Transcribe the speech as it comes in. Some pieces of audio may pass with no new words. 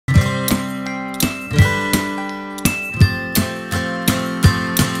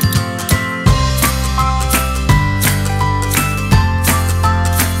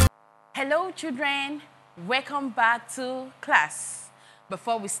children, welcome back to class.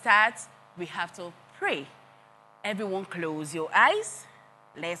 Before we start, we have to pray. Everyone close your eyes.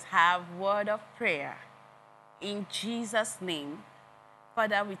 Let's have word of prayer. In Jesus' name,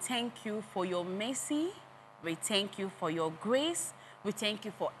 Father, we thank you for your mercy. We thank you for your grace. We thank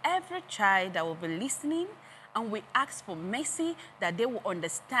you for every child that will be listening. And we ask for mercy that they will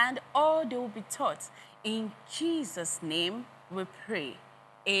understand all they will be taught. In Jesus' name, we pray.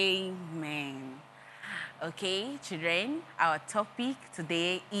 Amen. Okay, children, our topic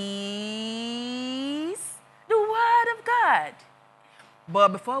today is the Word of God. But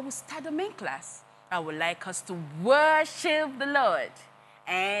before we start the main class, I would like us to worship the Lord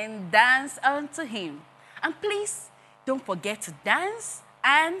and dance unto Him. And please, don't forget to dance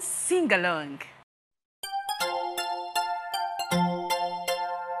and sing along.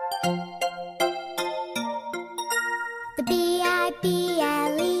 The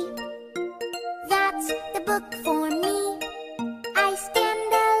Bible, that's the book for me. I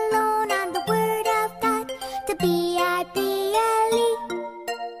stand alone on the Word of God. The Bible,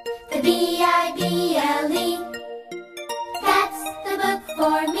 the Bible, that's the book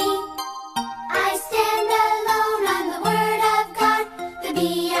for me. I stand alone on the Word of God. The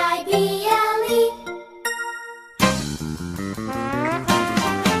Bible,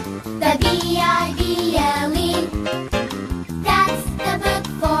 the Bible. That's the book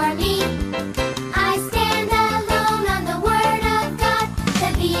for me. I stand alone on the Word of God. The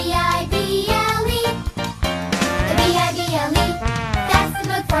Bible, the Bible. That's the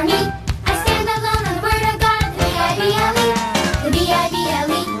book for me. I stand alone on the Word of God. The Bible, the Bible.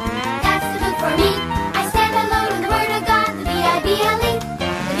 That's the book for me. I stand alone on the Word of God. The Bible,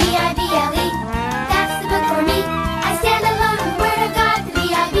 the Bible. That's the book for me. I stand alone on the Word of God. The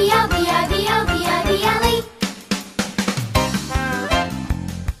Bible, Bible.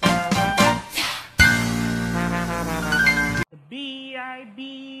 The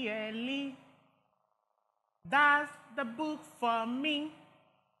Bible, that's the book for me.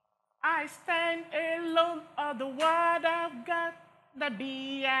 I stand alone on the Word of God. The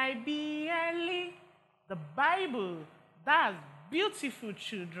Bible, the Bible, that's beautiful,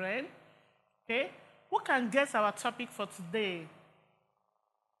 children. Okay, who can guess our topic for today?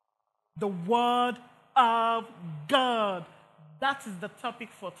 The Word of God. That is the topic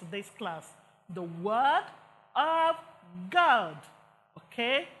for today's class. The Word of God.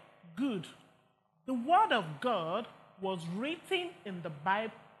 Okay, good. The Word of God was written in the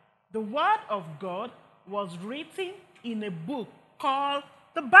Bible. The Word of God was written in a book called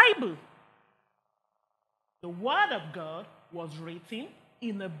the Bible. The Word of God was written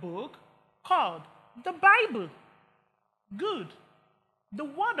in a book called the Bible. Good. The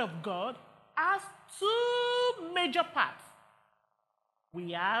Word of God has two major parts.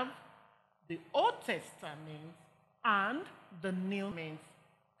 We have the Old Testament and the New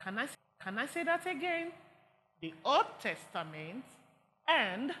Testament. Can I say that again? The Old Testament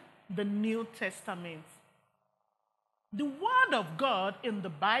and the New Testament. The Word of God in the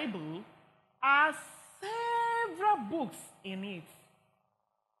Bible has several books in it.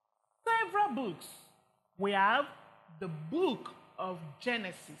 Several books. We have the book of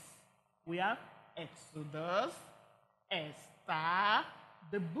Genesis. We have Exodus, Esther,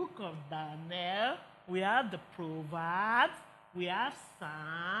 the book of Daniel. We have the Proverbs. We have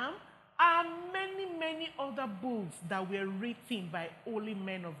Psalm, and many other books that were written by holy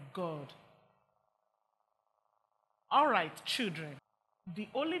men of God. All right, children. The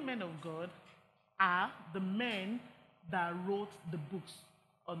holy men of God are the men that wrote the books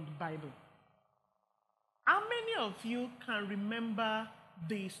on the Bible. How many of you can remember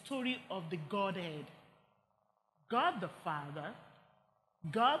the story of the Godhead? God the Father,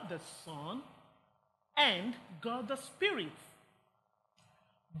 God the Son, and God the Spirit.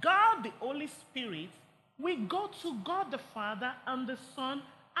 God the Holy Spirit, we go to God the Father and the Son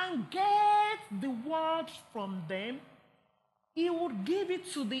and get the word from them. He would give it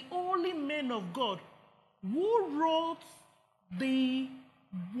to the holy men of God who wrote the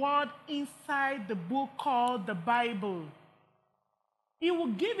word inside the book called the Bible. He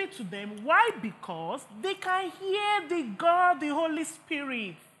will give it to them. Why? Because they can hear the God, the Holy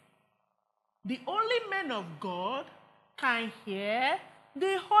Spirit. The holy men of God can hear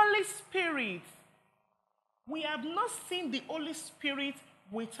the Holy Spirit. We have not seen the Holy Spirit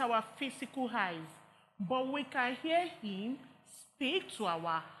with our physical eyes, but we can hear Him speak to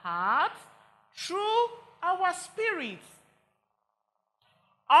our hearts through our spirits.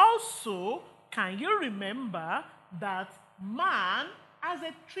 Also, can you remember that man has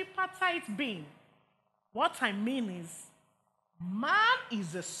a tripartite being? What I mean is, Man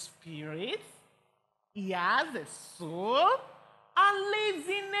is a spirit, he has a soul, and lives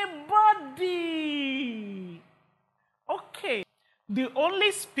in a body. Okay, the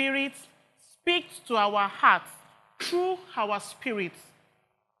Holy Spirit speaks to our hearts through our spirit.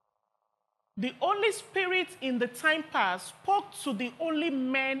 The Holy Spirit in the time past spoke to the holy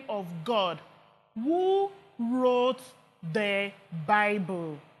men of God who wrote the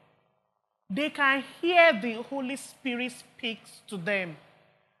Bible. They can hear the Holy Spirit speaks to them,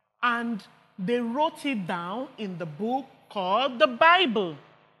 and they wrote it down in the book called the Bible.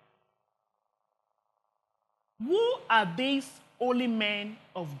 Who are these holy men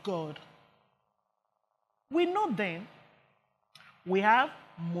of God? We know them. We have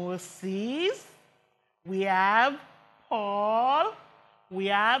Moses, we have Paul, we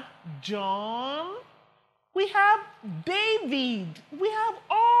have John, we have David, we have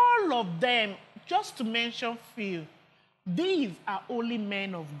all of them, just to mention few. These are holy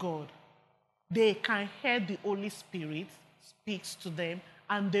men of God. They can hear the Holy Spirit speaks to them,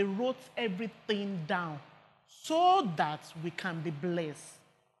 and they wrote everything down so that we can be blessed.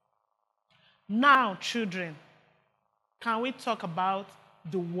 Now, children, can we talk about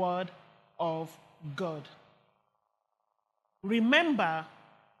the Word of God? Remember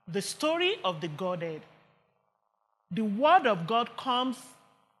the story of the Godhead. The Word of God comes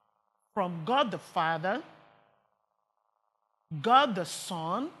from God the Father, God the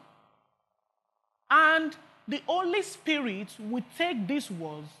Son, and the Holy Spirit will take these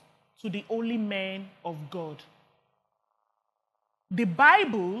words to the holy men of God. The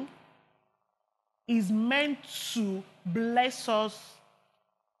Bible is meant to bless us.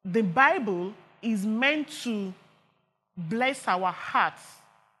 The Bible is meant to bless our hearts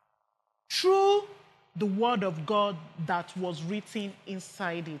through the Word of God that was written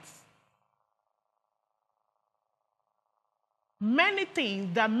inside it. Many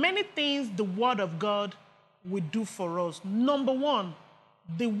things the Word of God will do for us. Number one,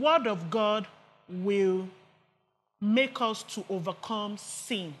 the Word of God will make us to overcome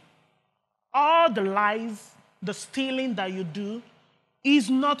sin. All the lies, the stealing that you do is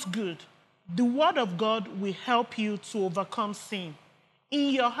not good. The Word of God will help you to overcome sin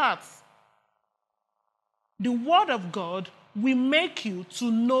in your hearts. The Word of God will make you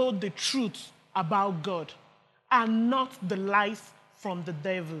to know the truth about God and not the lies from the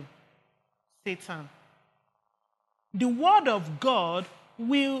devil, Satan. The Word of God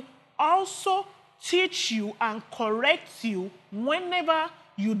will also teach you and correct you whenever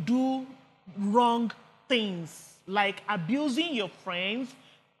you do wrong things, like abusing your friends,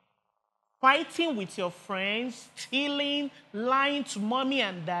 fighting with your friends, stealing, lying to mommy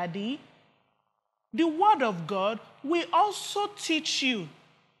and daddy. The Word of God will also teach you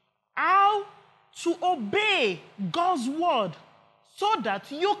how to obey God's word so that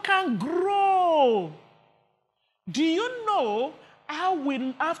you can grow. Do you know how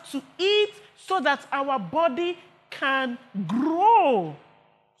we have to eat so that our body can grow?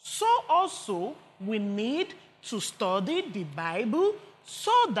 So also we need to study the Bible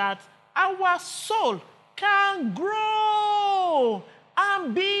so that our soul can grow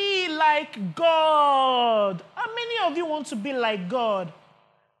and be like God. How many of you want to be like God?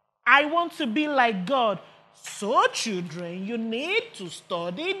 I want to be like God. So, children, you need to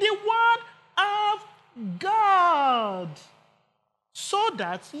study the Word of God so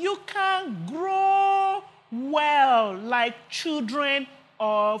that you can grow well like children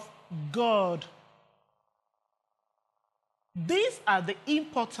of God. These are the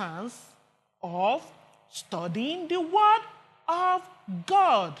importance of studying the Word of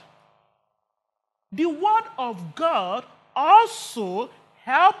God. The Word of God also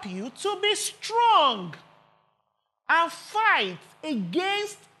help you to be strong and fight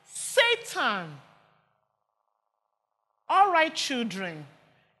against Satan. All right, children,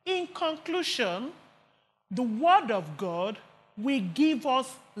 in conclusion, the Word of God will give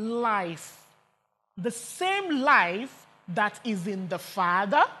us life, the same life that is in the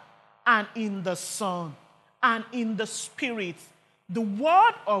Father and in the Son and in the Spirit. The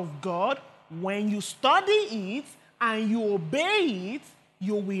Word of God, when you study it and you obey it,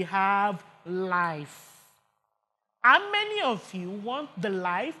 you will have life. How many of you want the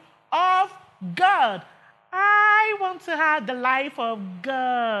life of God? I want to have the life of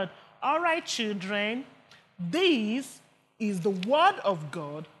God. All right, children, this is the Word of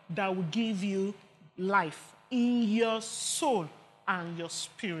God that will give you life in your soul and your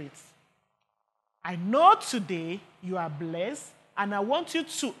spirit. I know today you are blessed, and I want you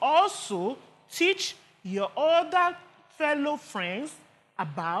to also teach your other fellow friends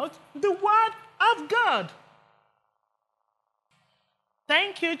about the Word of God.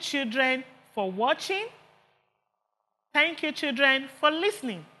 Thank you, children, for watching. Thank you, children, for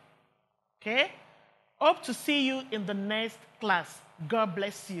listening. Okay? Hope to see you in the next class. God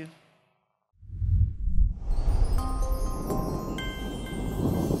bless you.